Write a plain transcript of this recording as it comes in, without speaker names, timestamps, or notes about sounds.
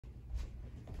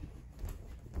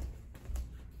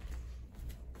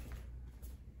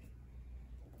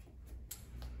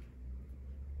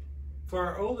For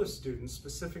our older students,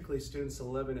 specifically students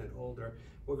 11 and older,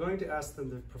 we're going to ask them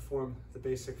to perform the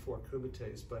basic 4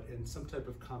 kumites, but in some type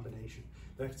of combination.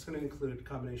 That's going to include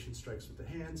combination strikes with the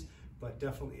hands, but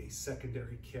definitely a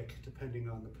secondary kick depending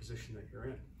on the position that you're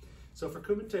in. So for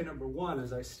kumite number 1,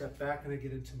 as I step back and I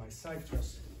get into my side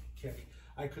thrust kick,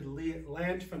 I could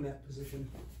land from that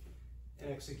position and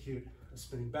execute a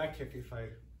spinning back kick if I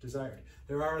desired.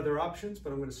 There are other options,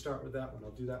 but I'm going to start with that one.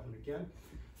 I'll do that one again.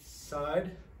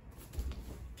 Side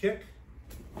kick,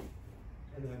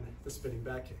 and then the spinning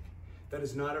back kick. That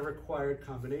is not a required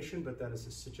combination, but that is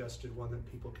a suggested one that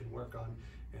people can work on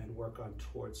and work on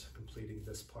towards completing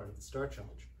this part of the STAR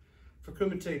challenge. For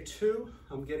kumite 2,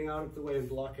 I'm getting out of the way and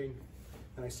blocking,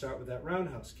 and I start with that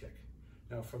roundhouse kick.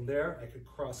 Now from there, I could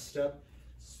cross step,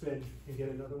 spin, and get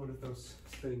another one of those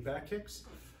spinning back kicks.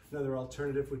 Another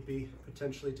alternative would be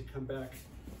potentially to come back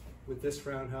with this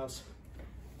roundhouse,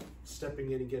 stepping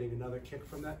in and getting another kick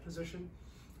from that position.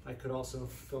 I could also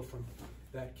go from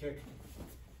that kick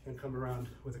and come around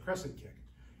with a crescent kick.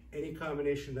 Any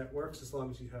combination that works, as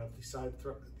long as you have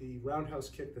the roundhouse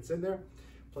kick that's in there,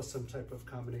 plus some type of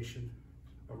combination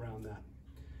around that.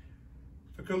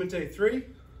 For kumite 3,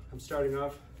 I'm starting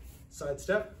off side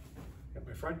step, get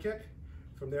my front kick.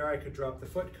 From there, I could drop the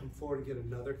foot, come forward and get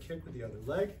another kick with the other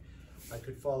leg. I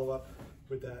could follow up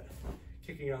with that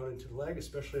kicking out into the leg,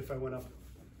 especially if I went up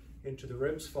into the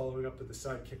ribs, following up with the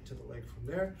side kick to the leg from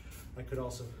there. I could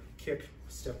also kick,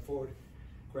 step forward,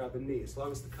 grab a knee. As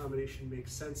long as the combination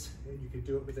makes sense and you can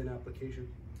do it within application,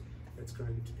 it's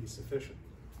going to be sufficient.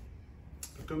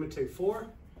 For kumite 4,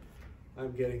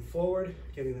 I'm getting forward,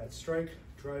 getting that strike,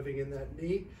 driving in that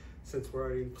knee. Since we're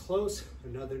already in close,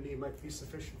 another knee might be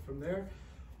sufficient from there.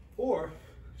 Or,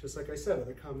 just like I said,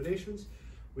 other combinations,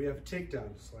 we have a takedown.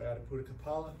 So I add a Buddha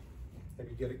Kapala, I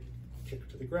could get a kick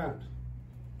to the ground.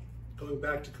 Going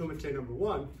back to kumite number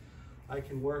 1, I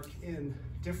can work in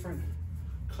different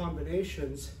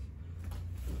combinations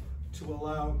to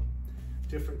allow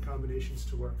different combinations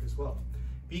to work as well.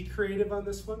 Be creative on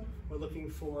this one. We're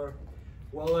looking for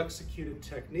well-executed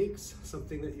techniques,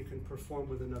 something that you can perform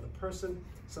with another person,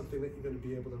 something that you're going to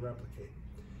be able to replicate.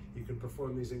 You can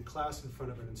perform these in class in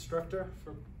front of an instructor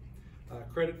for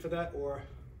credit for that, or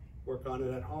work on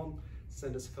it at home,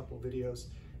 send us a couple of videos,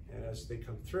 and as they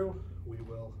come through, we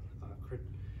will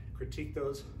critique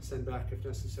those, send back if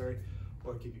necessary,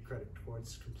 or give you credit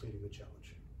towards completing the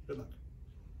challenge. Good luck.